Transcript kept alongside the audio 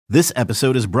This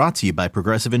episode is brought to you by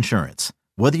Progressive Insurance.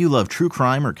 Whether you love true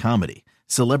crime or comedy,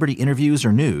 celebrity interviews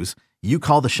or news, you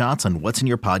call the shots on what's in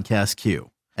your podcast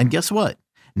queue. And guess what?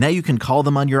 Now you can call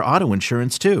them on your auto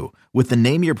insurance too with the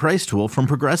Name Your Price tool from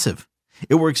Progressive.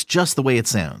 It works just the way it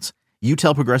sounds. You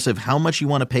tell Progressive how much you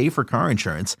want to pay for car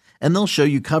insurance, and they'll show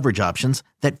you coverage options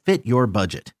that fit your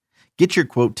budget. Get your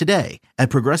quote today at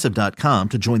Progressive.com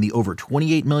to join the over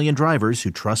 28 million drivers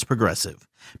who trust Progressive.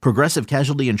 Progressive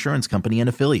Casualty Insurance Company and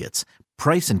Affiliates.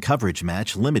 Price and coverage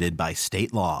match limited by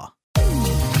state law.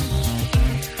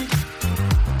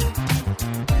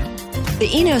 The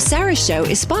Eno Sarah Show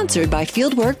is sponsored by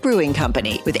Fieldwork Brewing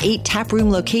Company. With 8 taproom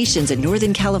locations in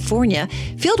Northern California,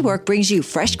 Fieldwork brings you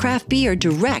fresh craft beer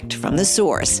direct from the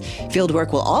source.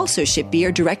 Fieldwork will also ship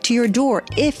beer direct to your door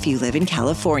if you live in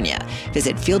California.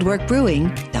 Visit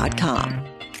fieldworkbrewing.com.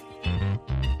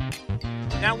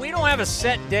 Now, we don't have a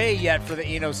set day yet for the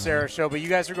Eno Sarah Show, but you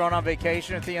guys are going on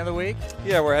vacation at the end of the week?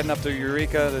 Yeah, we're heading up to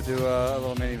Eureka to do a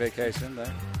little mini vacation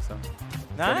there. So,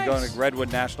 nice. Going to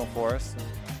Redwood National Forest.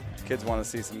 Kids want to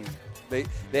see some. They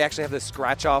actually have this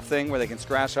scratch-off thing where they can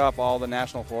scratch off all the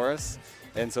national forests.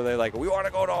 And so they're like, we want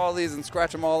to go to all these and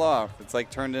scratch them all off. It's like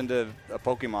turned into a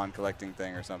Pokemon collecting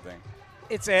thing or something.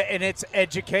 It's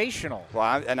educational.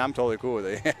 Well, I'm totally cool with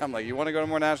it. I'm like, you want to go to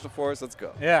more national forests? Let's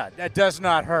go. Yeah, that does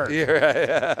not hurt.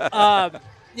 Yeah, right.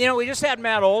 We just had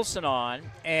Matt Olson on,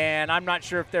 and I'm not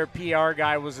sure if their PR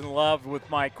guy was in love with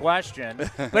my question,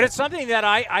 but it's something that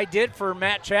I did for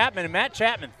Matt Chapman, and Matt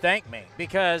Chapman thanked me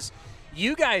because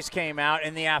you guys came out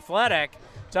in The Athletic,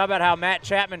 talk about how Matt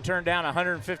Chapman turned down a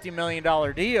 $150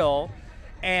 million deal,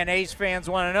 and A's fans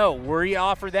want to know, were you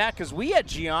offered that? Because we had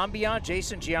Giambi on,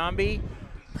 Jason Giambi,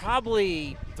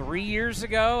 probably 3 years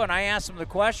ago, and I asked him the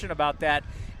question about that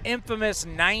infamous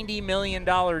 $90 million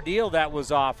deal that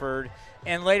was offered.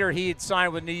 And later he had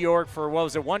signed with New York for, what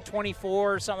was it,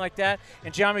 124 or something like that?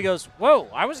 And Giambi goes, whoa,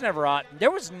 I was never – there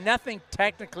was nothing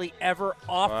technically ever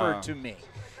offered to me.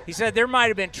 He said there might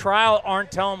have been trial – Arn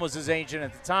Tellem was his agent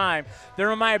at the time.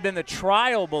 There might have been the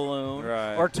trial balloon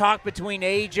or talk between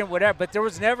agent, whatever. But there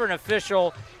was never an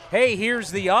official, hey,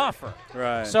 here's the offer.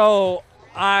 Right. So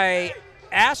I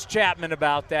asked Chapman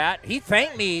about that. He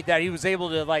thanked me that he was able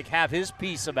to, have his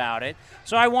piece about it.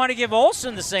 So I want to give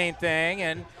Olson the same thing,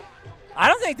 and – I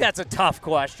don't think that's a tough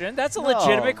question. That's a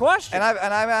legitimate question. And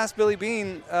I've asked Billy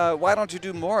Beane, why don't you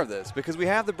do more of this? Because we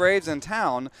have the Braves in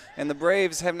town, and the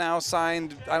Braves have now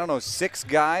signed, 6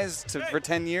 guys for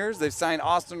 10 years. They've signed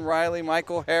Austin Riley,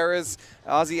 Michael Harris,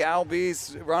 Ozzie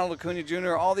Albies, Ronald Acuna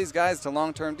Jr., all these guys to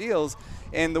long-term deals.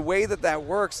 And the way that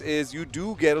works is you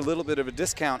do get a little bit of a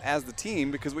discount as the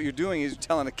team because what you're doing is you're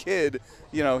telling a kid,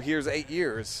 here's 8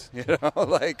 years.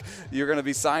 You're going to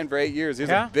be signed for 8 years. Here's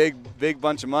a big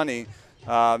bunch of money.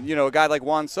 A guy like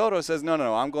Juan Soto says,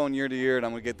 no, I'm going year to year and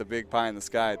I'm going to get the big pie in the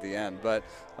sky at the end. But,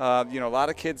 a lot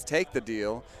of kids take the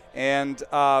deal. And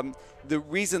the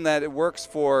reason that it works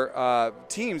for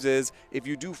teams is if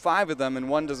you do 5 of them and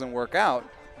one doesn't work out,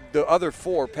 the other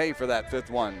 4 pay for that 5th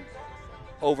one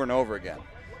over and over again.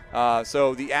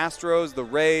 So the Astros, the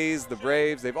Rays, the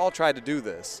Braves, they've all tried to do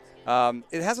this.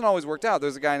 It hasn't always worked out.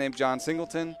 There's a guy named John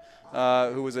Singleton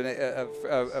who was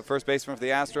a first baseman for the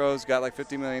Astros, got like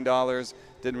 $50 million,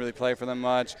 didn't really play for them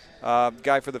much.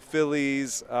 Guy for the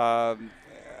Phillies, I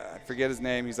forget his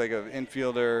name. He's like an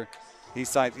infielder. He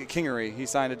signed Kingery. He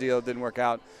signed a deal, it didn't work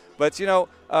out. But,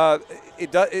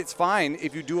 it's fine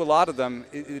if you do a lot of them.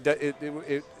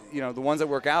 The ones that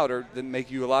work out that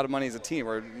make you a lot of money as a team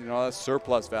or, a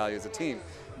surplus value as a team.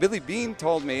 Billy Beane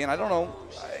told me, and I don't know,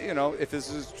 if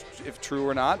this is true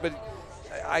or not, but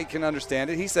I can understand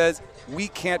it. He says, we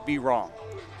can't be wrong.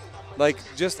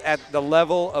 Just at the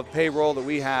level of payroll that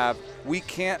we have, we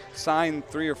can't sign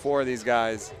 3 or 4 of these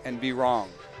guys and be wrong.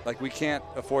 We can't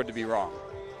afford to be wrong.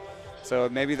 So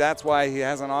maybe that's why he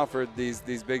hasn't offered these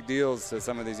big deals to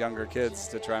some of these younger kids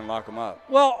to try and lock them up.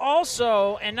 Well,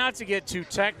 also, and not to get too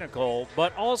technical,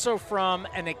 but also from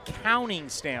an accounting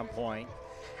standpoint,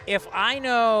 if I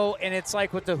know, and it's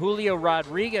like with the Julio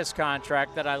Rodriguez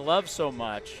contract that I love so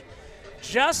much,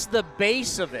 just the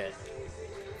base of it,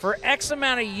 for X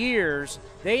amount of years,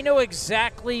 they know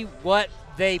exactly what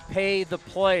they pay the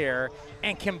player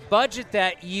and can budget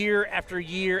that year after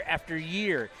year after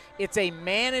year. It's a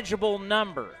manageable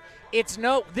number.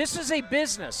 This is a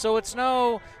business, so it's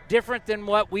no different than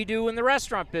what we do in the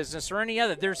restaurant business or any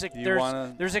other. There's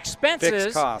expenses.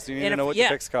 Fixed costs. You need to know what the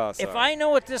fixed costs are. If I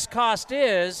know what this cost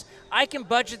is, I can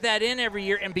budget that in every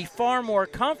year and be far more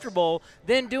comfortable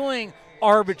than doing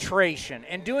arbitration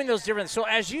and doing those different. So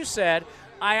as you said,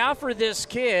 I offer this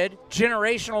kid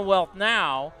generational wealth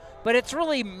now but it's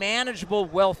really manageable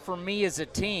well for me as a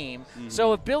team.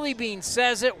 So if Billy Beane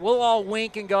says it, we'll all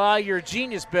wink and go, oh, you're a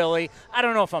genius, Billy. I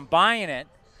don't know if I'm buying it.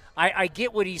 I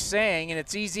get what he's saying, and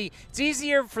it's easy. It's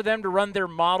easier for them to run their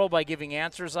model by giving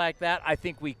answers like that. I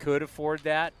think we could afford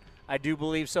that. I do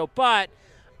believe so. But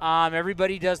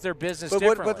everybody does their business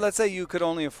differently. But let's say you could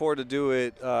only afford to do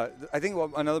it. I think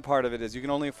another part of it is you can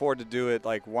only afford to do it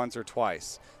like once or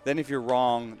twice. Then if you're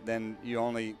wrong, then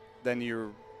you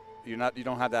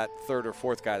don't have that third or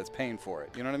fourth guy that's paying for it.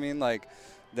 You know what I mean? Like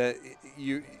the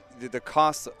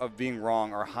costs of being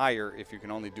wrong are higher if you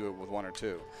can only do it with one or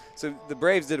two. So the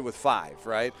Braves did it with 5,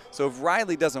 right? So if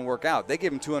Riley doesn't work out, they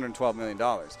give him $212 million.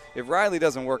 If Riley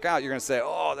doesn't work out, you're going to say,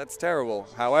 oh, that's terrible.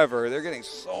 However, they're getting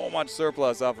so much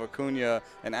surplus off Acuna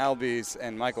and Albies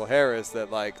and Michael Harris that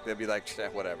they'll be like,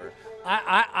 whatever.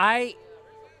 I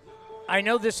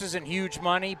know this isn't huge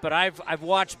money, but I've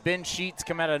watched Ben Sheets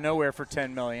come out of nowhere for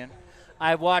 $10 million.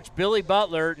 I watched Billy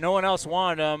Butler. No one else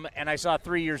wanted him, and I saw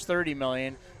 3 years, $30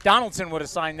 million. Donaldson would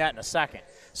have signed that in a second.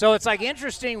 So it's like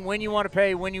interesting when you want to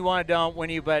pay, when you want to don't,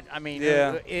 but I mean,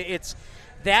 that's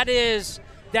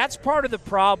part of the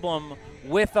problem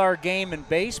with our game in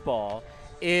baseball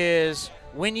is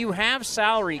when you have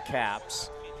salary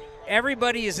caps.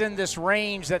 Everybody is in this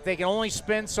range that they can only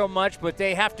spend so much, but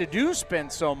they have to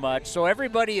spend so much. So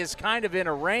everybody is kind of in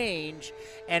a range,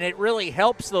 and it really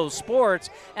helps those sports.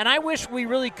 And I wish we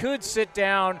really could sit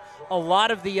down a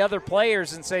lot of the other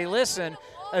players and say, listen,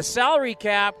 a salary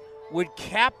cap would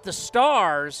cap the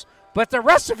stars, but the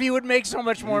rest of you would make so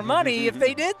much more money if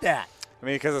they did that. I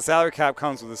mean, because a salary cap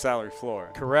comes with a salary floor.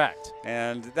 Correct.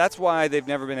 And that's why they've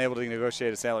never been able to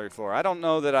negotiate a salary floor. I don't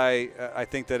know that I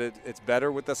think that it's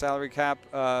better with the salary cap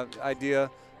idea.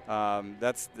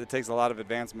 It takes a lot of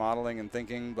advanced modeling and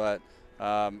thinking, but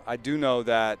I do know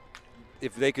that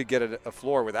if they could get a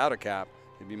floor without a cap,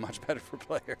 it'd be much better for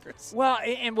players. Well,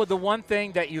 and with the one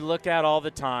thing that you look at all the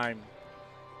time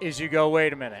is you go,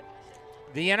 wait a minute.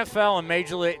 The NFL and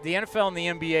the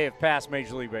NBA have passed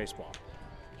Major League Baseball.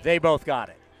 They both got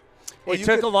it. Well, it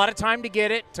took a lot of time to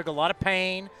get it, took a lot of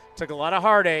pain, took a lot of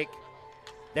heartache.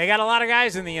 They got a lot of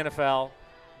guys in the NFL.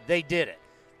 They did it.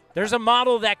 There's a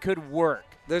model that could work.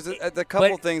 There's a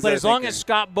couple things. But as long as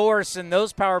Scott Boras and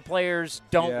those power players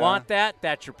don't want that,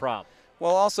 that's your problem.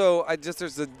 Well, also,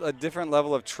 there's a different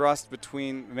level of trust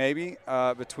between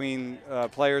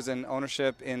players and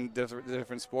ownership in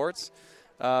different sports.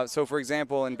 So, for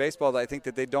example, in baseball, I think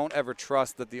that they don't ever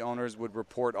trust that the owners would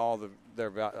report all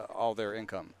their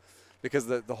income, because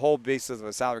the whole basis of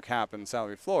a salary cap and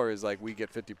salary floor is like we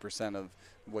get 50% of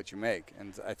what you make.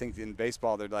 And I think in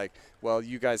baseball they're like, well,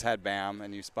 you guys had BAM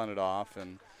and you spun it off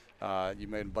and you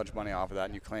made a bunch of money off of that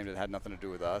and you claimed it had nothing to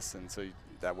do with us, and so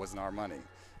that wasn't our money.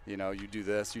 You know, you do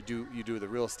this, you do the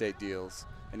real estate deals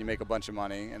and you make a bunch of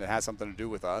money and it has something to do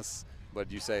with us,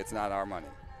 but you say it's not our money.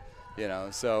 You know,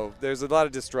 so there's a lot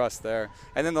of distrust there.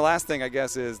 And then the last thing, I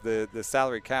guess, is the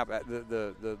salary cap,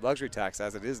 the luxury tax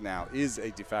as it is now is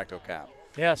a de facto cap.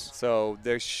 Yes. So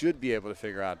they should be able to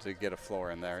figure out to get a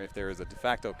floor in there. If there is a de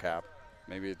facto cap,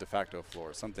 maybe a de facto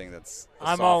floor, something that's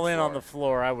I'm all in on the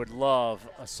floor. I would love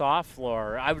a soft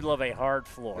floor. I would love a hard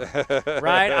floor.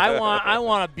 Right? I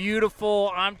want a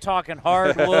beautiful, I'm talking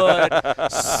hardwood,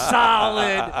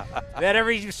 solid, that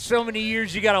every so many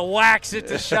years you got to wax it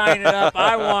to shine it up.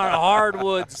 I want a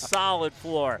hardwood, solid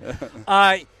floor.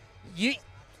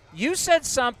 You said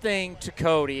something to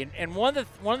Cody, and one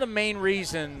of the main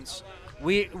reasons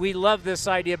we love this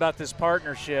idea about this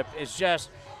partnership is just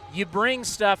you bring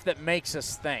stuff that makes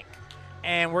us think,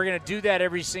 and we're going to do that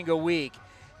every single week.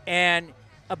 And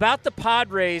about the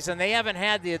Padres, and they haven't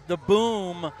had the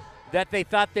boom that they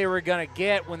thought they were going to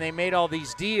get when they made all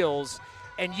these deals,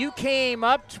 and you came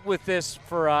up with this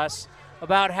for us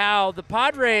about how the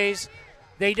Padres,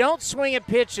 they don't swing at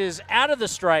pitches out of the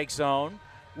strike zone,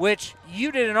 which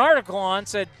you did an article on,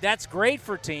 said that's great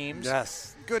for teams.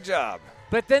 Yes, good job.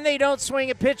 But then they don't swing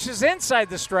at pitches inside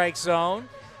the strike zone.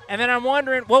 And then I'm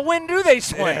wondering, well, when do they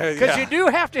swing? Because you do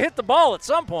have to hit the ball at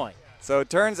some point. So it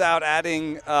turns out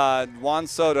adding Juan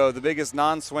Soto, the biggest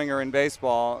non-swinger in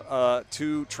baseball,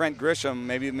 to Trent Grisham,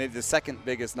 maybe the second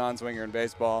biggest non-swinger in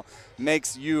baseball,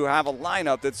 makes you have a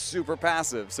lineup that's super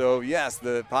passive. So, yes,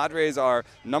 the Padres are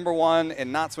number 1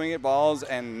 in not swinging at balls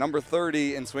and number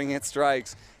 30 in swinging at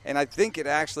strikes. And I think it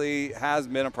actually has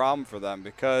been a problem for them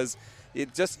because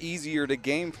it's just easier to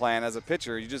game plan as a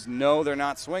pitcher. You just know they're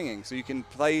not swinging, so you can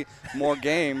play more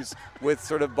games with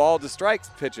sort of ball to strike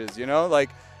pitches, you know? Like,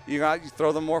 you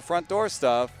throw them more front door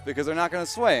stuff because they're not going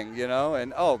to swing, you know?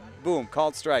 And, oh, boom,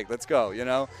 called strike, let's go, you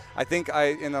know? I think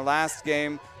in the last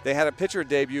game, they had a pitcher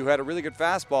debut who had a really good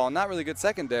fastball and not really good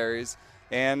secondaries,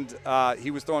 And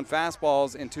he was throwing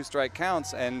fastballs in 2-strike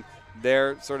counts, and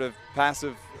their sort of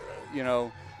passive,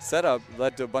 setup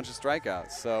led to a bunch of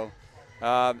strikeouts. So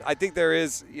I think there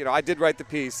is, I did write the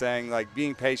piece saying, like,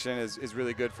 being patient is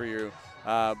really good for you.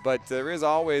 But there's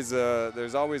always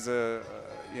a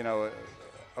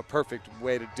perfect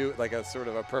way to do it, like a sort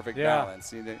of a perfect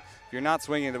balance. If you're not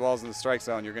swinging the balls in the strike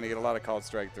zone, you're going to get a lot of called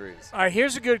strike threes. All right,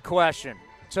 here's a good question.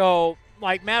 So,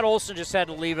 like, Matt Olson just had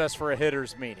to leave us for a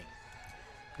hitters meeting.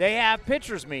 They have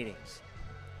pitchers meetings,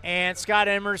 and Scott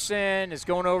Emerson is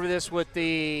going over this with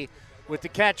the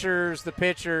catchers, the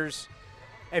pitchers.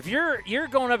 If you're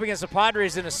going up against the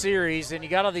Padres in a series and you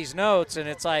got all these notes, and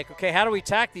it's like, okay, how do we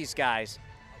attack these guys?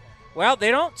 Well,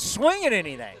 they don't swing at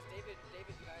anything.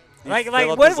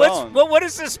 What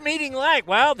is this meeting like?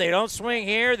 Well, they don't swing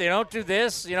here. They don't do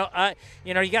this. You got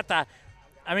the.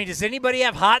 I mean, does anybody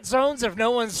have hot zones if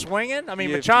no one's swinging? I mean,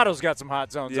 Machado's got some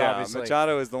hot zones, obviously.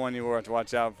 Machado is the one you want to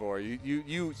watch out for.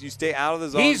 You stay out of the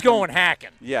zone. He's going hacking.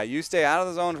 Yeah, you stay out of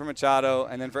the zone for Machado,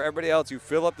 and then for everybody else, you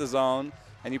fill up the zone,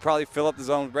 and you probably fill up the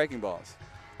zone with breaking balls.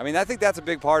 I mean, I think that's a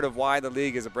big part of why the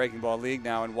league is a breaking ball league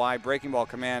now, and why breaking ball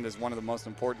command is one of the most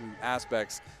important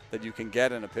aspects that you can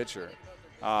get in a pitcher.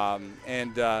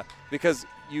 Because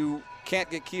you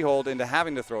can't get keyholed into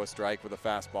having to throw a strike with a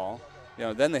fastball,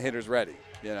 then the hitter's ready,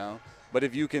 But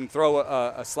if you can throw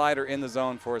a slider in the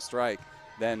zone for a strike,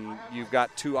 then you've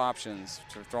got two options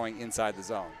for throwing inside the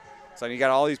zone. So you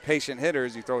got all these patient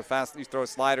hitters. You throw a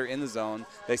slider in the zone.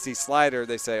 They see slider.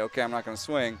 They say, okay, I'm not going to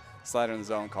swing. Slider in the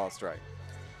zone, call it strike.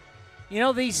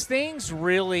 These things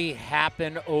really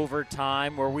happen over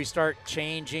time where we start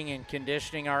changing and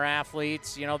conditioning our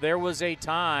athletes. There was a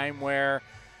time where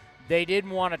they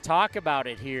didn't want to talk about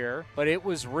it here, but it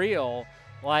was real.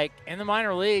 Like in the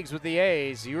minor leagues with the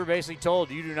A's, you were basically told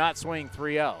you do not swing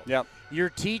 3-0. Yep. You're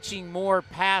teaching more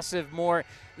passive, more,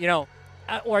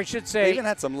 or I should say. They even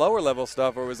had some lower level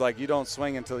stuff where it was like you don't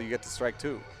swing until you get to strike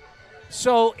 2.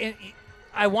 So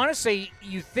I want to say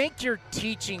you think you're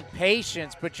teaching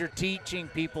patience, but you're teaching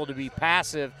people to be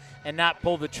passive and not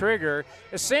pull the trigger.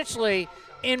 Essentially,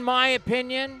 in my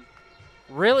opinion,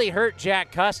 really hurt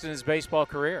Jack Custon's baseball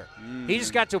career. He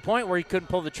just got to a point where he couldn't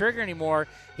pull the trigger anymore.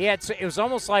 It was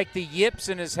almost like the yips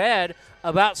in his head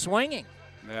about swinging.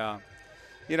 Yeah.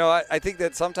 I think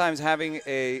that sometimes having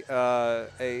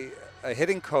a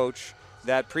hitting coach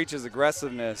that preaches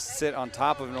aggressiveness sit on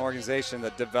top of an organization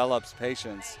that develops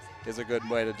patience is a good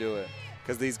way to do it,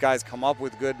 because these guys come up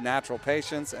with good natural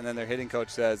patience, and then their hitting coach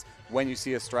says, when you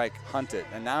see a strike, hunt it.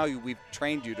 And now we've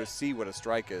trained you to see what a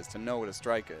strike is, to know what a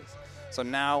strike is. So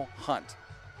now hunt.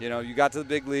 You got to the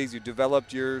big leagues, you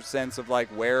developed your sense of like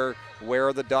where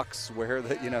are the ducks, where are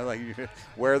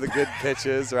the good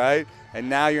pitches, right? And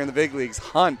now you're in the big leagues,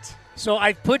 hunt. So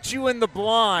I put you in the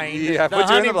blind, I put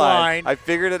you in the blind. I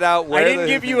figured it out. I didn't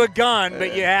give you a gun,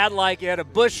 but you had a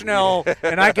Bushnell,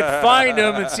 and I could find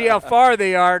them and see how far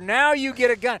they are. Now you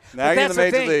get a gun. Now you're in the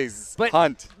major leagues.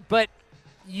 Hunt. But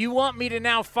you want me to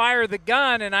now fire the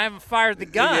gun, and I haven't fired the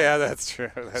gun. Yeah, that's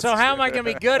true. So how am I going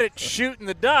to be good at shooting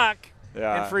the duck?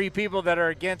 Yeah. And for you people that are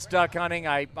against duck hunting,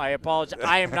 I apologize.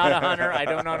 I am not a hunter. I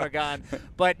don't own a gun.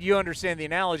 But you understand the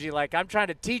analogy. Like, I'm trying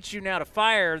to teach you now to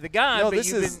fire the gun. No, but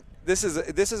this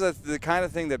is the kind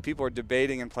of thing that people are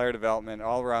debating in player development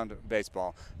all around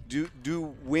baseball.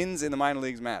 Do wins in the minor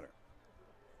leagues matter?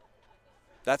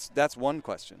 That's one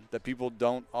question that people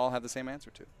don't all have the same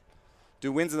answer to.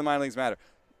 Do wins in the minor leagues matter?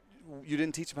 You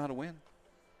didn't teach them how to win.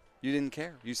 You didn't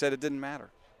care. You said it didn't matter.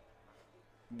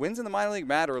 Wins in the minor league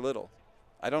matter a little.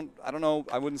 I don't know.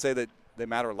 I wouldn't say that they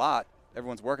matter a lot.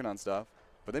 Everyone's working on stuff,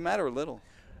 but they matter a little.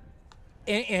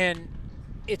 And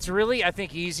it's really, I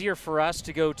think, easier for us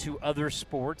to go to other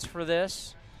sports for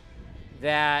this,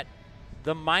 that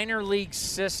the minor league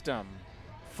system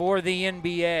for the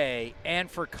NBA and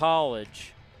for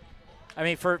college, I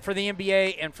mean, for the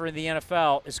NBA and for the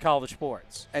NFL is college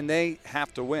sports. And they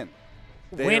have to win.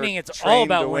 Winning, it's all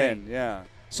about winning. Yeah.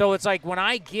 So it's like when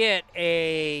I get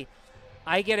a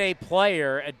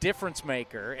player, a difference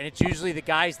maker, and it's usually the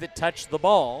guys that touch the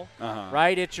ball,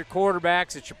 right? It's your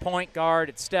quarterbacks, it's your point guard,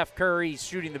 it's Steph Curry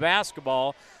shooting the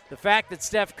basketball. The fact that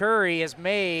Steph Curry has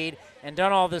made and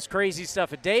done all this crazy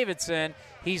stuff at Davidson,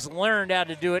 he's learned how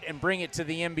to do it and bring it to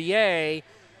the NBA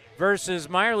versus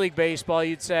minor league baseball.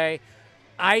 You'd say,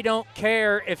 I don't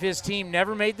care if his team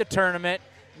never made the tournament,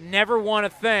 never won a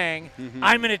thing.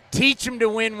 I'm going to teach him to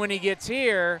win when he gets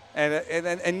here. And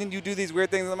then you do these weird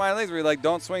things in the minor leagues where you're like,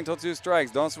 don't swing till 2 strikes,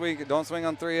 don't swing on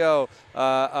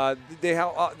 3-0.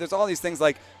 There's all these things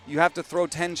like you have to throw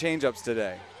 10 changeups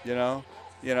today.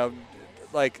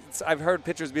 like I've heard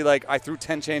pitchers be like, I threw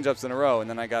 10 changeups in a row, and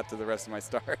then I got to the rest of my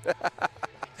start.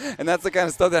 And that's the kind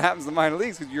of stuff that happens in the minor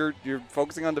leagues because you're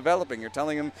focusing on developing. You're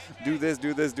telling them, do this,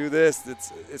 do this, do this.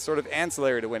 It's sort of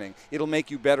ancillary to winning. It'll make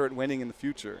you better at winning in the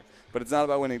future, but it's not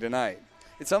about winning tonight.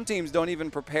 And some teams don't even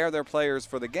prepare their players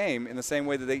for the game in the same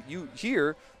way that you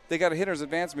hear. They got a hitter's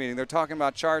advance meeting. They're talking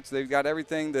about charts. They've got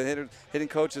everything. The hitting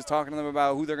coach is talking to them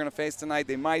about who they're going to face tonight.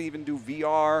 They might even do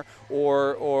VR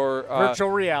or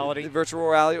virtual reality.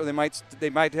 Or they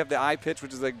might have the iPitch,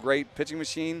 which is a great pitching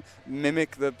machine,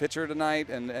 mimic the pitcher tonight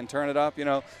and turn it up.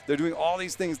 They're doing all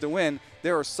these things to win.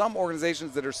 There are some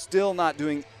organizations that are still not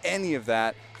doing any of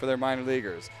that for their minor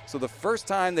leaguers. So the first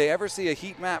time they ever see a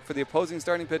heat map for the opposing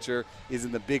starting pitcher is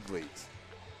in the big leagues.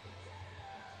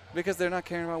 Because they're not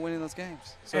caring about winning those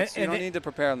games. So you don't need to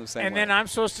prepare them the same way. And then I'm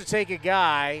supposed to take a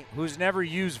guy who's never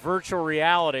used virtual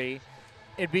reality.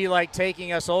 It'd be like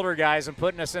taking us older guys and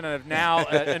putting us in a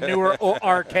newer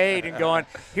arcade and going,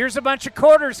 here's a bunch of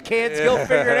quarters, kids. Go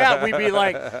figure it out. We'd be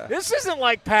like, this isn't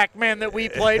like Pac-Man that we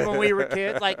played when we were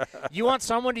kids. Like, you want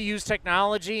someone to use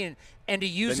technology and to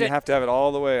use then you have to have it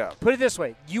all the way up. Put it this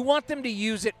way. You want them to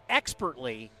use it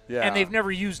expertly, and they've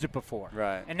never used it before.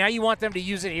 Right. And now you want them to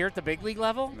use it here at the big league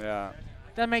level? Yeah.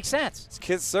 That makes sense.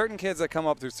 Certain kids that come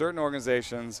up through certain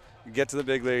organizations get to the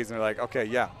big leagues and they're like, okay,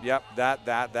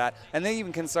 that. And they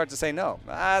even can start to say, no,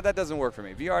 that doesn't work for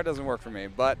me. VR doesn't work for me.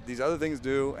 But these other things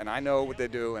do, and I know what they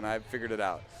do, and I've figured it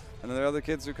out. And then there are other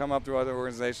kids who come up through other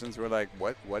organizations who are like,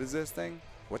 what is this thing?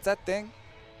 What's that thing?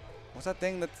 What's that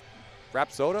thing that's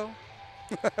Rapsodo?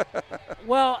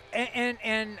 Well,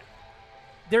 and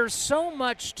there's so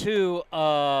much, too,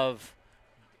 of –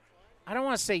 I don't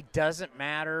want to say doesn't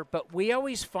matter, but we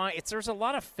always find there's a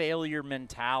lot of failure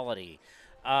mentality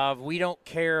of we don't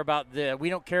care about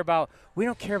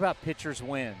pitchers'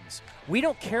 wins. We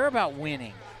don't care about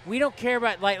winning. We don't care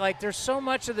about like there's so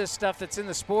much of this stuff that's in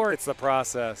the sport. It's the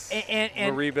process.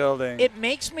 And we're rebuilding. It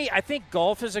makes me – I think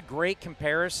golf is a great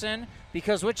comparison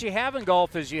because what you have in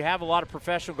golf is you have a lot of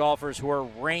professional golfers who are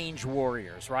range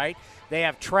warriors, right? They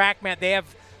have TrackMan. They have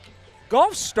 –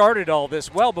 golf started all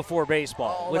this well before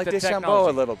baseball with like the DeChambeau technology.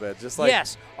 a little bit, just like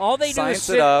yes. All they do is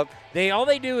it up. All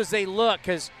they do is they look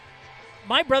because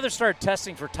my brother started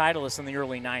testing for Titleist in the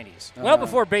early '90s, well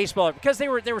before baseball, because they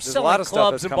were selling a lot of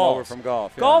clubs stuff and come balls. Over from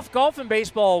golf. Golf and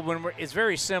baseball is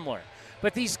very similar,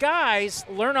 but these guys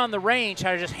learn on the range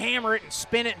how to just hammer it and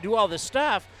spin it and do all this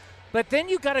stuff. But then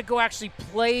you got to go actually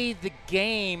play the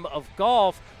game of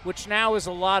golf, which now is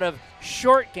a lot of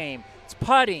short game.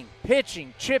 Putting,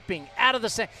 pitching, chipping, out of the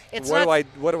center.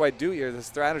 What do I do here? The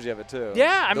strategy of it too.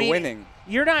 Yeah, I mean, winning.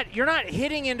 You're not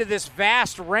hitting into this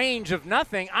vast range of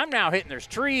nothing. I'm now hitting. There's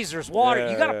trees. There's water.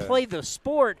 You got to play the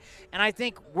sport, and I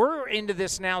think we're into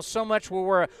this now so much where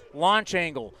we're a launch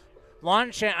angle.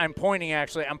 I'm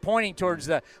pointing towards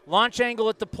the launch angle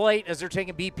at the plate as they're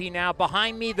taking BP now.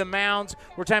 Behind me, the mounds.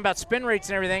 We're talking about spin rates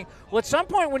and everything. Well, at some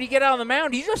point when you get out on the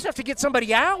mound, you just have to get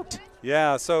somebody out.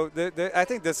 Yeah, so I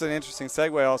think this is an interesting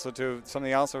segue also to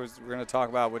something else we're going to talk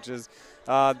about, which is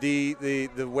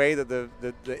the way that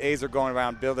the A's are going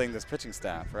around building this pitching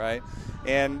staff, right?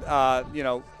 And,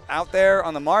 out there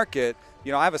on the market,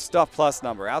 I have a Stuff Plus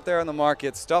number. Out there on the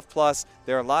market, Stuff Plus,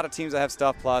 there are a lot of teams that have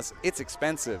Stuff Plus. It's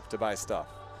expensive to buy stuff.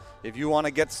 If you want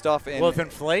to get stuff in. Well, with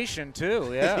inflation,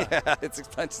 too, yeah. Yeah, it's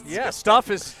expensive. Yeah, stuff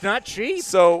is not cheap.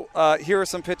 So here are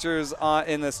some pitchers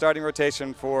in the starting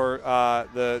rotation for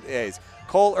the A's.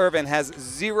 Cole Irvin has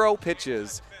 0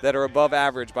 pitches that are above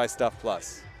average by Stuff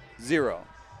Plus. 0.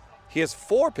 He has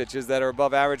 4 pitches that are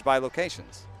above average by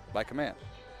locations, by command.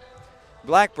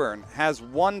 Blackburn has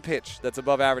 1 pitch that's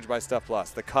above average by Stuff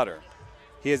Plus, the cutter.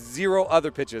 He has 0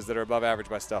 other pitches that are above average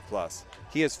by Stuff Plus.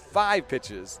 He has 5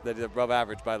 pitches that are above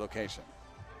average by location.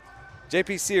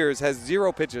 J.P. Sears has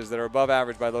 0 pitches that are above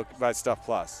average by Stuff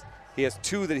Plus. He has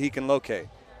 2 that he can locate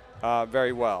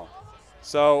very well.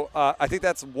 So I think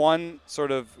that's one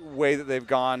sort of way that they've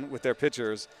gone with their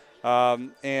pitchers.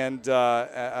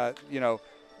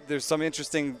 There's some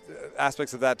interesting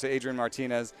aspects of that to Adrian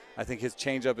Martinez. I think his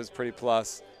changeup is pretty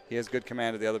plus. He has good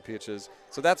command of the other pitches.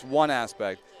 So that's one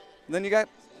aspect. And then you got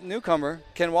newcomer,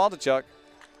 Ken Waldichuk,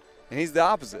 and he's the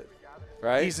opposite,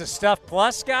 right? He's a Stuff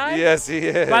Plus guy? Yes, he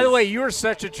is. By the way, you are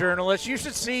such a journalist. You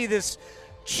should see this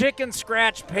chicken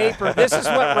scratch paper. This is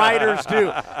what writers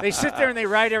do. They sit there and they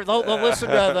write. They'll listen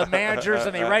to the managers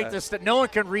and they write this stuff. No one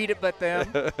can read it but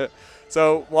them.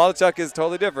 So Waldichuk is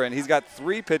totally different. He's got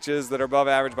 3 pitches that are above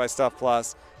average by Stuff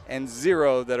Plus and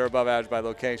 0 that are above average by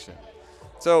location.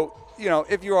 So,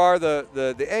 if you are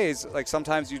the A's, like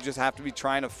sometimes you just have to be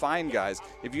trying to find guys.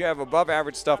 If you have above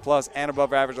average Stuff Plus and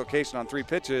above average location on 3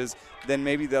 pitches, then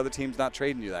maybe the other team's not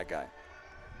trading you that guy.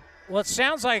 Well, it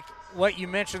sounds like what you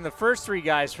mentioned, the first three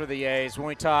guys for the A's, when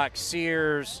we talk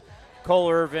Sears, Cole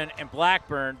Irvin, and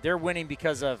Blackburn, they're winning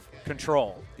because of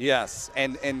control. Yes,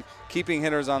 and keeping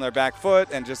hitters on their back foot,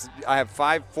 and just I have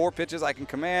 4 pitches I can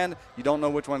command. You don't know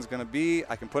which one's going to be.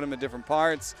 I can put them in different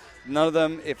parts. None of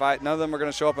them are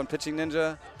going to show up on Pitching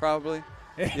Ninja, probably.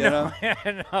 You know?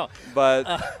 No.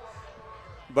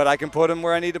 But I can put them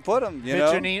where I need to put them,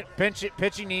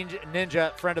 Pitching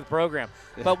Ninja, friend of the program.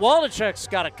 But Waldichuk's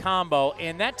got a combo,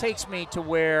 and that takes me to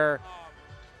where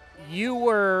you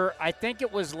were, I think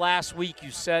it was last week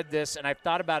you said this, and I've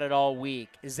thought about it all week,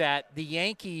 is that the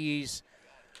Yankees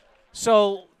 –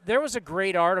 so there was a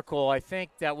great article, I think,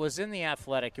 that was in The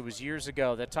Athletic. It was years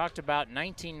ago that talked about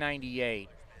 1998.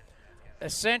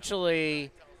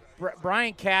 Essentially –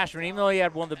 Brian Cashman, even though he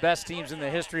had one of the best teams in the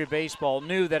history of baseball,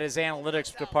 knew that his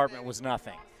analytics department was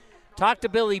nothing. Talked to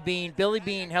Billy Beane. Billy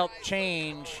Beane helped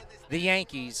change the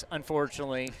Yankees,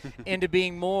 unfortunately, into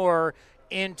being more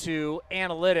into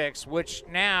analytics, which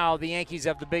now the Yankees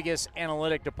have the biggest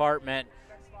analytic department.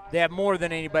 They have more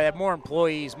than anybody. They have more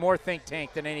employees, more think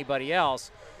tank than anybody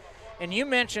else. And you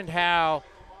mentioned how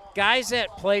guys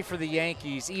that play for the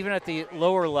Yankees, even at the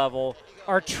lower level,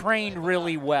 are trained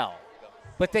really well.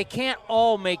 But they can't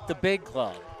all make the big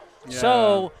club. Yeah.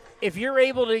 So if you're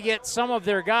able to get some of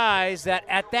their guys that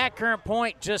at that current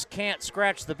point just can't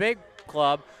scratch the big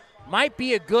club, might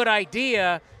be a good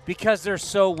idea because they're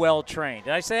so well trained.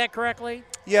 Did I say that correctly?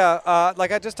 Yeah,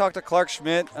 like I just talked to Clark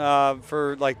Schmidt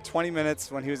for like 20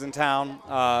 minutes when he was in town,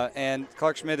 and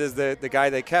Clark Schmidt is the guy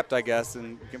they kept, I guess,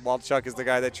 and Waldichuk is the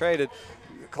guy they traded.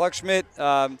 Clark Schmidt,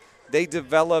 they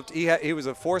developed, he was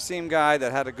a 4-seam guy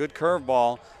that had a good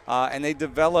curveball, and they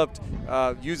developed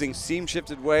using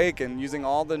seam-shifted wake and using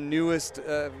all the newest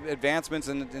advancements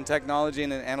in technology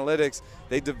and in analytics.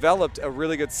 They developed a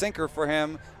really good sinker for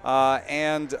him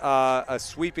and a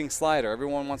sweeping slider.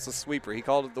 Everyone wants a sweeper. He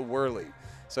called it the whirly.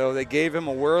 So they gave him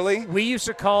a whirly. We used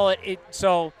to call it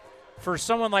so for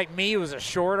someone like me who was a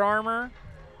short armor,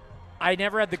 I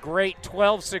never had the great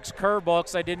 12-6 curveball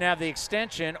because I didn't have the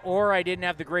extension, or I didn't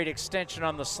have the great extension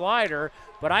on the slider,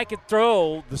 but I could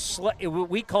throw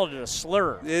we called it a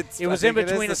slurve. It was in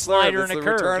between a slider and a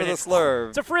curve. It's the return of the slurve.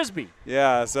 It's a Frisbee.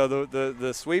 Yeah, so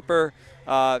the sweeper,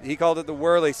 he called it the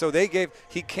whirly. So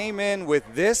he came in with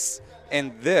this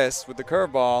and this with the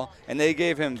curveball, and they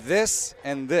gave him this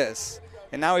and this.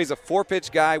 And now he's a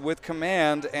 4-pitch guy with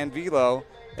command and velo,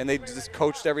 and they just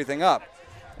coached everything up.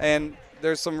 And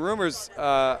there's some rumors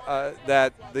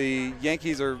that the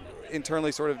Yankees are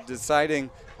internally sort of deciding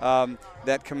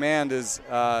that command is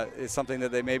something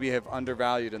that they maybe have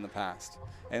undervalued in the past,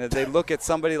 and that they look at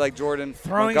somebody like Jordan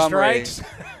throwing Montgomery.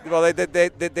 Strikes. Well,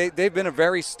 they've been a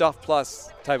very stuff plus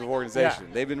type of organization.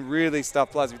 Yeah. They've been really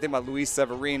stuff plus. If you think about Luis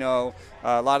Severino,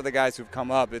 a lot of the guys who've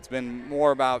come up, it's been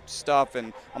more about stuff,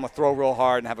 and I'm gonna throw real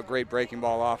hard and have a great breaking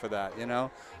ball off of that,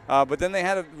 But then they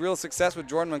had a real success with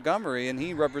Jordan Montgomery, and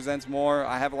he represents more,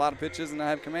 I have a lot of pitches and I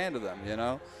have command of them,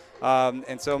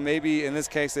 And so maybe in this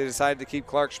case they decided to keep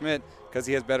Clark Schmidt because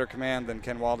he has better command than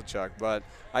Ken Waldichuk. But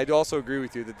I'd also agree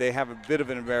with you that they have a bit of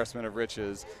an embarrassment of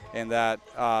riches, and that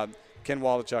Ken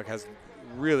Waldichuk has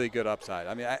really good upside.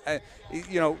 I mean,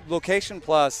 location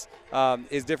plus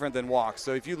is different than walks.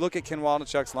 So if you look at Ken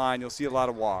Waldichuk's line, you'll see a lot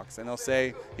of walks, and they'll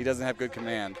say he doesn't have good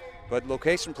command. But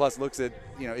Location Plus looks at,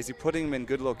 is he putting him in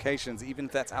good locations, even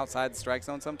if that's outside the strike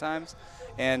zone sometimes?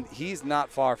 And he's not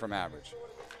far from average.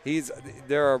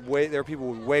 There are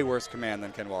people with way worse command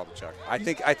than Ken Waldichuk. I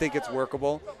think it's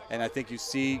workable, and I think you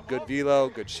see good velo,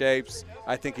 good shapes.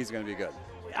 I think he's going to be good.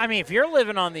 I mean, if you're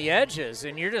living on the edges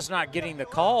and you're just not getting the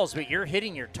calls, but you're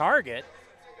hitting your target,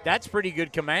 that's pretty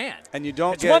good command. And you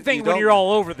don't. It's one thing when you're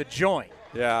all over the joint.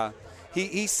 Yeah,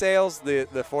 he sails the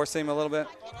 4-seam a little bit.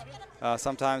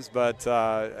 Sometimes, but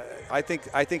I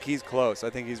think he's close. I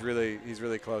think he's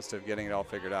really close to getting it all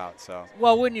figured out. So.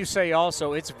 Well, wouldn't you say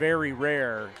also it's very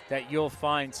rare that you'll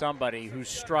find somebody who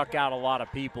struck out a lot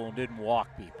of people and didn't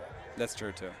walk people. That's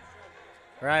true too.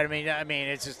 Right. I mean,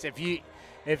 it's just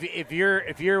if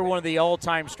you're one of the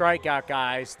all-time strikeout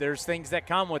guys, there's things that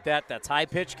come with that. That's high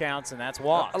pitch counts and that's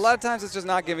walks. A lot of times it's just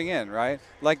not giving in, right?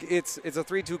 Like it's a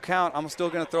 3-2 count. I'm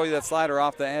still going to throw you that slider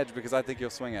off the edge because I think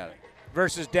you'll swing at it.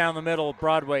 Versus down the middle,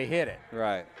 Broadway hit it.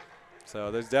 Right.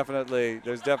 So there's definitely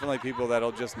people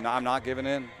that'll just, I'm not giving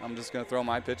in. I'm just going to throw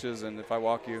my pitches, and if I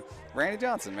walk you, Randy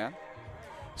Johnson, man.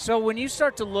 So when you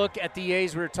start to look at the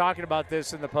A's, we were talking about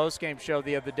this in the postgame show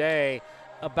the other day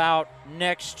about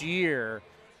next year.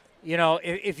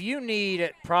 If you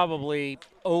need probably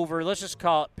over, let's just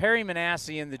call it Perry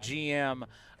Manassian, the GM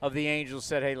of the Angels,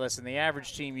 said, hey, listen, the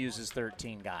average team uses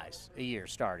 13 guys a year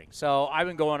starting. So I've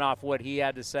been going off what he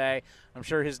had to say. I'm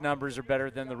sure his numbers are better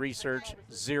than the research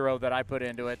 0 that I put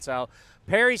into it. So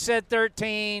Perry said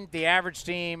 13, the average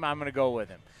team, I'm going to go with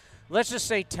him. Let's just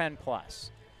say 10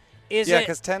 plus.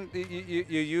 Because 10, you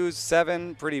use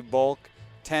 7 pretty bulk.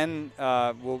 10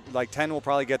 will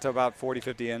probably get to about 40,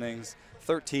 50 innings.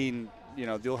 13,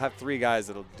 you'll have 3 guys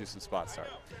that'll do some spot start.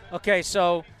 Okay,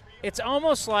 so it's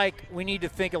almost like we need to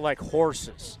think of like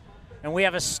horses. And we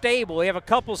have a stable. We have a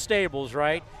couple stables,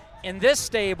 right? In this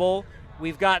stable,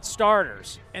 we've got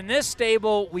starters. In this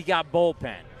stable, we got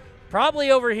bullpen.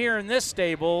 Probably over here in this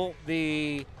stable,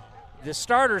 the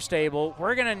starter stable,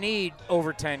 we're going to need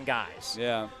over 10 guys.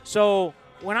 Yeah. So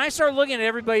when I started looking at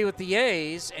everybody with the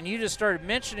A's, and you just started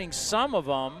mentioning some of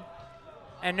them,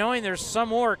 and knowing there's some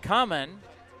more coming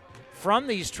from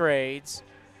these trades,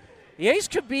 the A's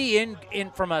could be in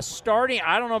from a starting,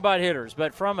 I don't know about hitters,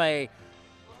 but from a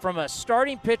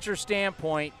starting pitcher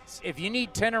standpoint, if you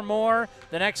need 10 or more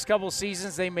the next couple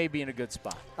seasons, they may be in a good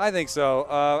spot. I think so.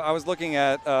 I was looking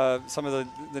at some of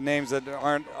the names that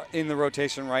aren't in the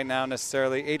rotation right now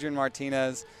necessarily. Adrian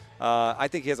Martinez, I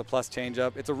think he has a plus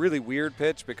changeup. It's a really weird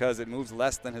pitch because it moves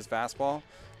less than his fastball,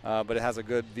 but it has a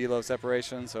good velo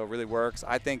separation, so it really works.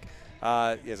 I think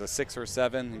he has a 6 or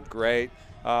 7. Great.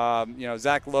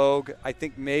 Zach Logue, I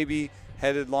think maybe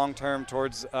headed long-term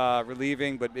towards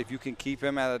relieving, but if you can keep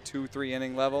him at a 2-3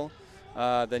 inning level,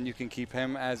 then you can keep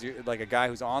him as like a guy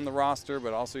who's on the roster,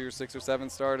 but also your 6 or 7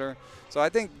 starter. So I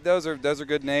think those are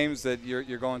good names that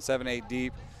you're going 7, 8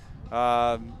 deep.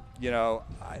 I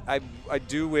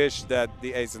do wish that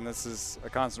the A's, and this is a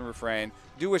constant refrain,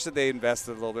 do wish that they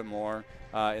invested a little bit more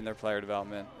in their player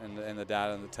development and the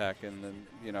data and the tech and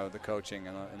the coaching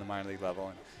and the minor league level,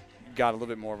 and got a little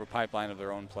bit more of a pipeline of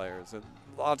their own players. A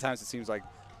lot of times it seems like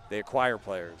they acquire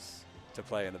players to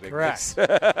play in the big leagues.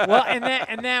 Well,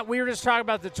 and that we were just talking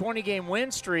about the 20-game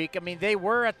win streak. I mean, they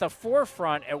were at the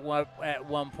forefront at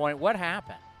one point. What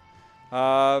happened?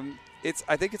 I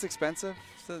think it's expensive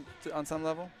on some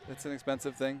level. It's an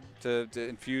expensive thing to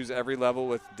infuse every level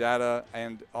with data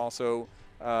and also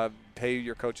pay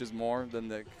your coaches more than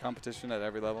the competition at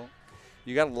every level.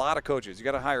 You got a lot of coaches. You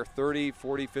got to hire 30,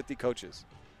 40, 50 coaches.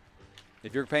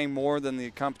 If you're paying more than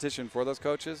the competition for those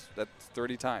coaches, that's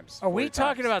 30 times. Are we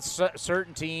talking about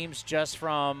certain teams just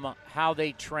from how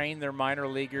they train their minor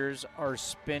leaguers are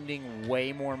spending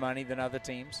way more money than other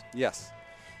teams? Yes.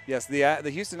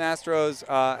 The Houston Astros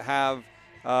have,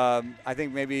 I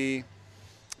think maybe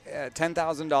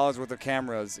 $10,000 worth of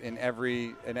cameras in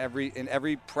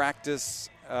every practice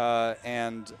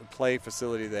and play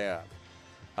facility they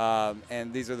have,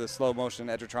 and these are the slow motion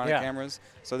Edgertronic cameras.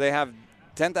 So they have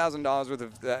 $10,000 worth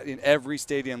of that in every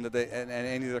stadium that and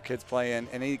any of their kids play in,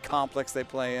 and any complex they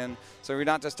play in. So we're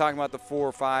not just talking about the 4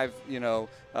 or 5,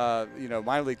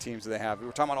 minor league teams that they have.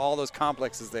 We're talking about all those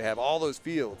complexes they have, all those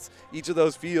fields. Each of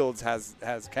those fields has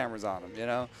cameras on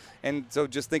them, And so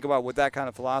just think about what that kind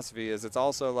of philosophy is. It's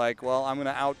also like, well, I'm going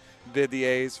to outbid the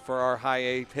A's for our high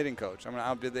A hitting coach. I'm going to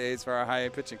outbid the A's for our high A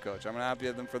pitching coach. I'm going to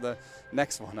outbid them for the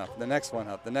next one up, the next one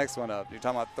up, the next one up. You're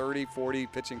talking about 30, 40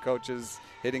 pitching coaches,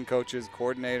 hitting coaches,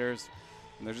 coordinators,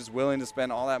 and they're just willing to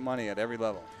spend all that money at every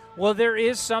level. Well, there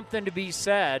is something to be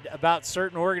said about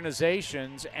certain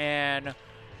organizations, and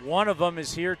one of them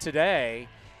is here today,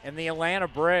 and the Atlanta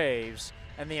Braves,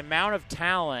 and the amount of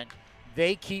talent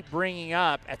they keep bringing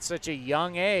up at such a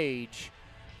young age.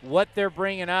 What they're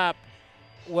bringing up,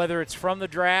 whether it's from the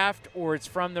draft or it's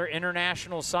from their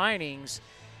international signings,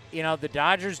 the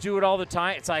Dodgers do it all the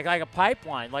time. It's like a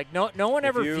pipeline. Like no one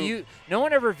ever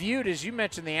viewed, as you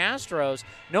mentioned, the Astros.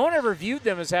 No one ever viewed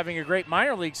them as having a great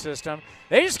minor league system.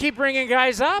 They just keep bringing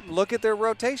guys up. Look at their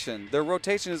rotation. Their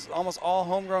rotation is almost all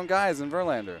homegrown guys in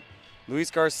Verlander.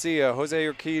 Luis Garcia, Jose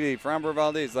Urquidy, Framber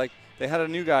Valdez. Like they had a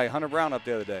new guy, Hunter Brown, up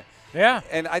the other day. Yeah.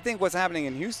 And I think what's happening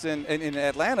in Houston and in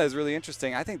Atlanta is really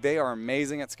interesting. I think they are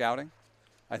amazing at scouting.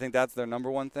 I think that's their number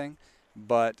one thing.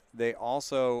 But they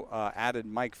also added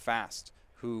Mike Fast,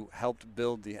 who helped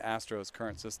build the Astros'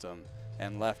 current system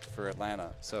and left for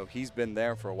Atlanta. So he's been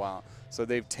there for a while. So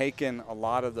they've taken a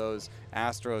lot of those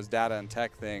Astros data and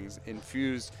tech things,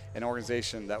 infused an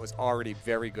organization that was already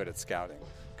very good at scouting.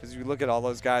 Because if you look at all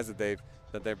those guys that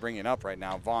they're bringing up right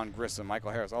now, Vaughn Grissom,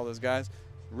 Michael Harris, all those guys,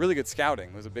 really good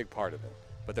scouting was a big part of it.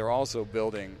 But they're also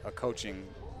building a coaching,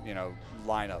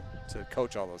 lineup to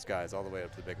coach all those guys all the way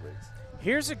up to the big leagues.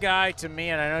 Here's a guy to me,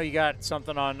 and I know you got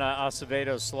something on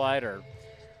Acevedo's slider.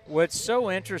 What's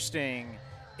so interesting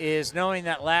is knowing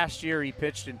that last year he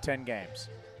pitched in 10 games.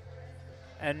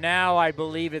 and now I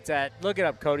believe it's at, look it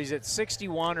up, Cody, he's at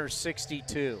 61 or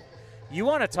 62. You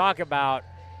want to talk about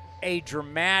a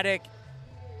dramatic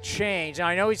change. Now,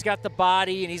 I know he's got the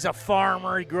body, and he's a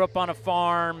farmer. He grew up on a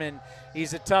farm, and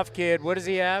he's a tough kid. What does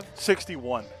he have?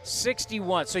 61.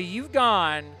 61. So you've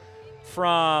gone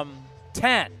from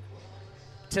 10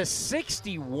 to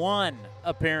 61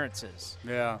 appearances.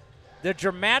 Yeah. The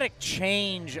dramatic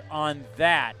change on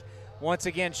that, once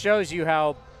again, shows you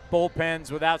how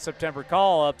bullpens without September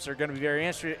call-ups are going to be very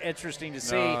interesting to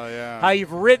see how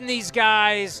you've ridden these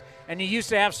guys, and you used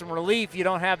to have some relief. You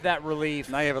don't have that relief.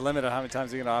 Now you have a limit on how many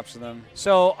times you can option them.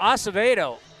 So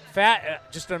Acevedo,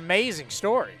 just an amazing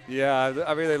story. Yeah,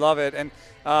 I really love it. And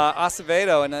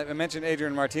Acevedo, and I mentioned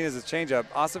Adrian Martinez's changeup.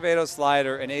 Acevedo's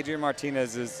slider and Adrian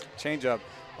Martinez's changeup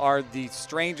are the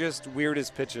strangest,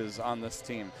 weirdest pitches on this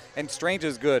team. And strange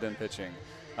is good in pitching.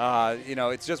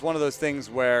 It's just one of those things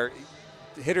where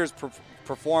hitters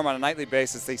perform on a nightly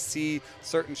basis. They see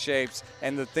certain shapes,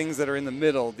 and the things that are in the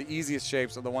middle, the easiest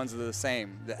shapes, are the ones that are the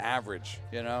same, the average,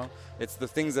 It's the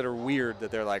things that are weird that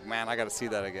they're like, man, I got to see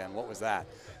that again. What was that?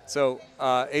 So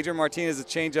Adrian Martinez's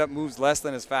changeup moves less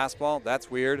than his fastball. That's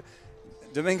weird.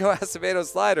 Domingo Acevedo's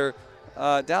slider,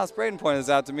 Dallas Braden pointed this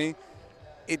out to me,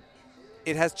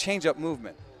 it has changeup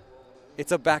movement.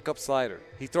 It's a backup slider.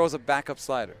 He throws a backup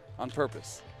slider on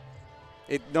purpose.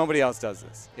 Nobody else does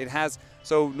this. It has.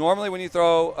 So normally when you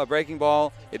throw a breaking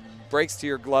ball, it breaks to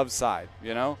your glove side,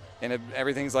 and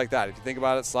everything's like that. If you think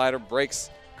about it, slider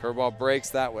breaks, curveball breaks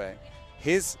that way.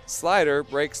 His slider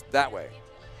breaks that way,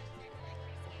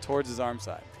 towards his arm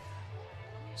side.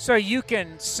 So you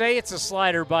can say it's a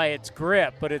slider by its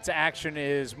grip, but its action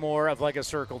is more of like a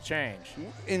circle change.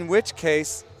 In which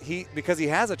case, because he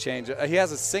has a change, he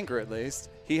has a sinker at least.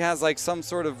 He has like some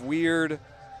sort of weird.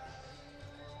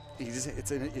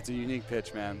 It's a unique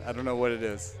pitch, man. I don't know what it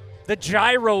is. The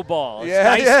gyro ball.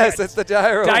 It's the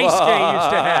gyro ball. Daisuke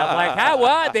used to have. Like,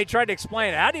 what? They tried to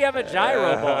explain it. How do you have a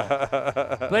gyro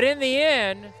ball? But in the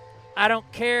end, I don't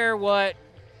care what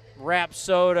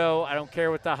Rapsodo, I don't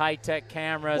care what the high-tech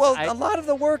cameras. Well, a lot of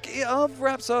the work of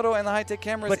Rapsodo and the high-tech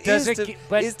cameras does it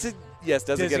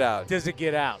get out? Does it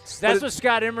get out? That's what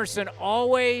Scott Emerson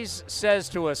always says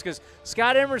to us, because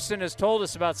Scott Emerson has told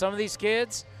us about some of these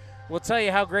kids. We'll tell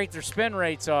you how great their spin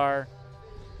rates are,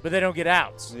 but they don't get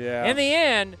outs. Yeah. In the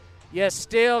end, you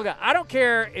still got – I don't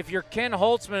care if you're Ken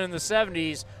Holtzman in the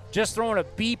 70s just throwing a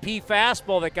BP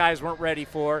fastball that guys weren't ready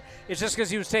for. It's just because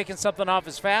he was taking something off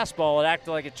his fastball. It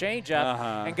acted like a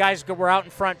changeup, and guys were out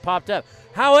in front, popped up.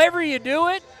 However you do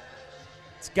it,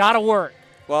 it's got to work.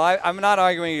 Well, I'm not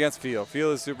arguing against feel.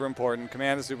 Feel is super important.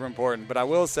 Command is super important. But I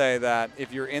will say that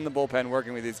if you're in the bullpen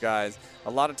working with these guys,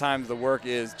 a lot of times the work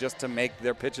is just to make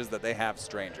their pitches that they have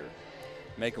stranger.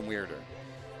 Make them weirder.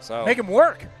 So make them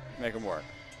work. Make them work.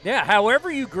 Yeah,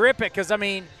 however you grip it. Because,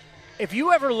 if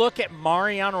you ever look at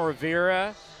Mariano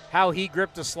Rivera, how he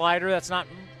gripped a slider, that's not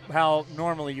how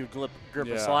normally you grip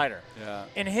a slider. Yeah.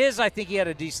 In his, I think he had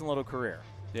a decent little career.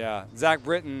 Yeah. Zach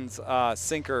Britton's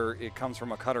sinker, it comes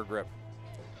from a cutter grip.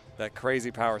 That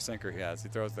crazy power sinker he has. He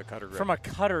throws the cutter grip. From a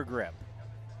cutter grip.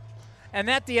 And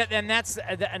that's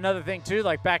another thing, too,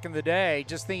 like back in the day,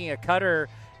 just thinking a cutter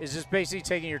is just basically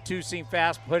taking your two-seam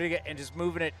fast, putting it, and just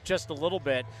moving it just a little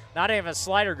bit. Not even a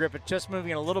slider grip, but just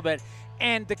moving it a little bit.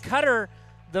 And the cutter,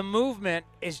 the movement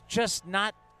is just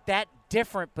not that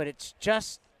different, but it's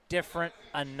just different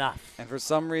enough. And for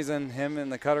some reason, him in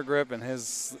the cutter grip and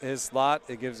his slot,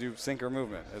 it gives you sinker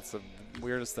movement. It's the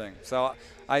weirdest thing. So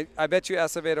I bet you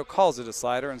Acevedo calls it a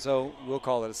slider, and so we'll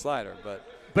call it a slider.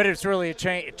 But it's really a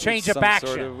change of some action.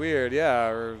 Sort of weird,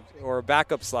 yeah, or a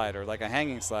backup slider, like a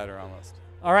hanging slider almost.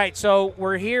 All right, so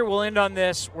we're here. We'll end on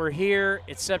this. We're here.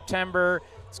 It's September.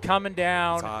 It's coming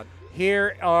down. It's hot.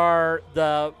 Here are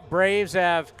the Braves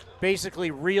have basically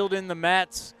reeled in the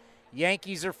Mets.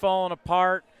 Yankees are falling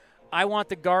apart. I want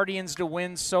the Guardians to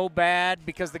win so bad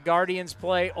because the Guardians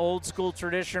play old school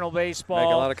traditional baseball.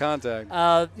 Make a lot of contact.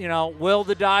 Will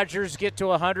the Dodgers get to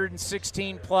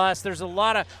 116 plus? There's a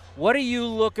lot of. What are you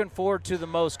looking forward to the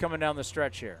most coming down the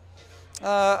stretch here?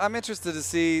 I'm interested to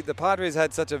see. The Padres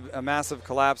had such a massive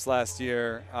collapse last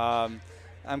year.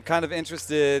 I'm kind of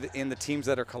interested in the teams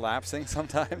that are collapsing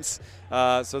sometimes.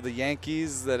 So the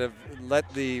Yankees that have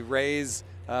let the Rays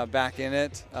back in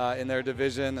it in their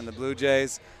division, and the Blue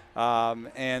Jays.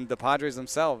 And the Padres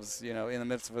themselves, in the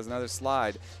midst of another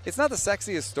slide. It's not the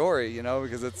sexiest story,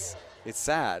 because it's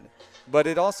sad. But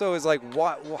it also is like,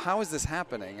 how is this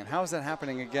happening? And how is that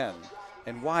happening again?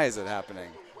 And why is it happening?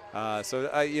 I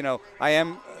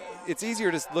am it's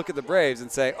easier to look at the Braves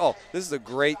and say, oh, this is a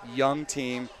great young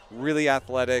team, really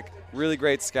athletic, really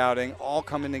great scouting, all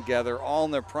coming together, all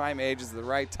in their prime ages at the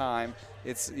right time.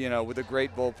 It's, with a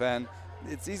great bullpen.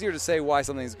 It's easier to say why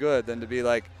something's good than to be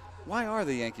like, why are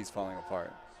the Yankees falling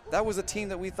apart? That was a team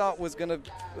that we thought was going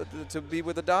to be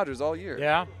with the Dodgers all year.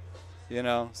 Yeah.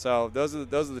 So those are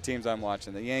the teams I'm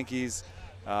watching: the Yankees,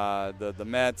 the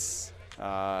Mets,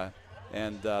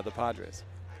 and the Padres.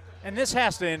 And this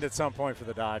has to end at some point for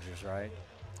the Dodgers, right?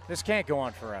 This can't go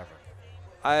on forever.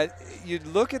 You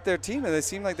look at their team and they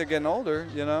seem like they're getting older.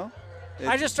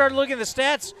 I just started looking at the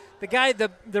stats. The guy,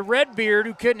 the red beard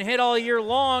who couldn't hit all year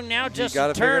long, now Justin Turner.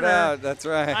 You got to figure it out. That's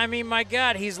right. I mean, my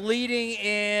God, he's leading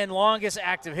in longest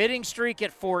active hitting streak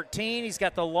at 14. He's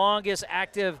got the longest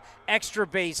active extra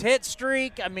base hit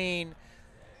streak. I mean,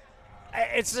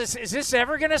 is this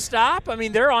ever going to stop? I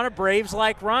mean, they're on a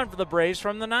Braves-like run for the Braves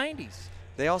from the 90s.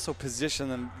 They also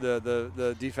position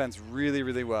the defense really,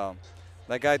 really well.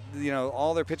 That guy,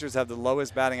 all their pitchers have the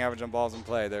lowest batting average on balls in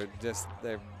play.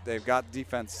 They've got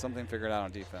defense, something figured out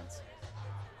on defense.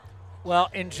 Well,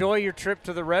 enjoy your trip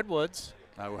to the Redwoods.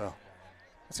 I will.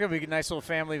 It's going to be a nice little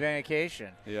family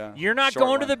vacation. Yeah. You're not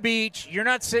going to the beach. You're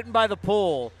not sitting by the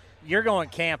pool. You're going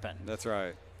camping. That's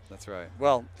right.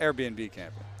 Well, Airbnb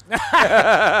camping.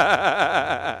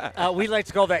 We like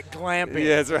to call that glamping.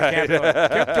 Yeah, that's right.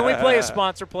 Can we play a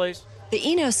sponsor, please? The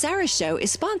Eno Sarris Show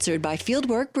is sponsored by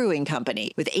Fieldwork Brewing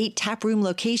Company. With 8 taproom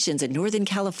locations in Northern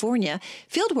California,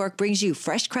 Fieldwork brings you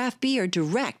fresh craft beer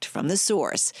direct from the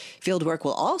source. Fieldwork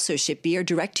will also ship beer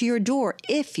direct to your door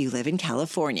if you live in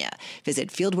California. Visit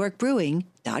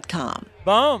fieldworkbrewing.com.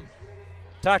 Boom.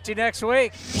 Talk to you next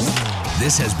week.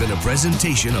 This has been a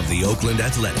presentation of the Oakland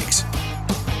Athletics.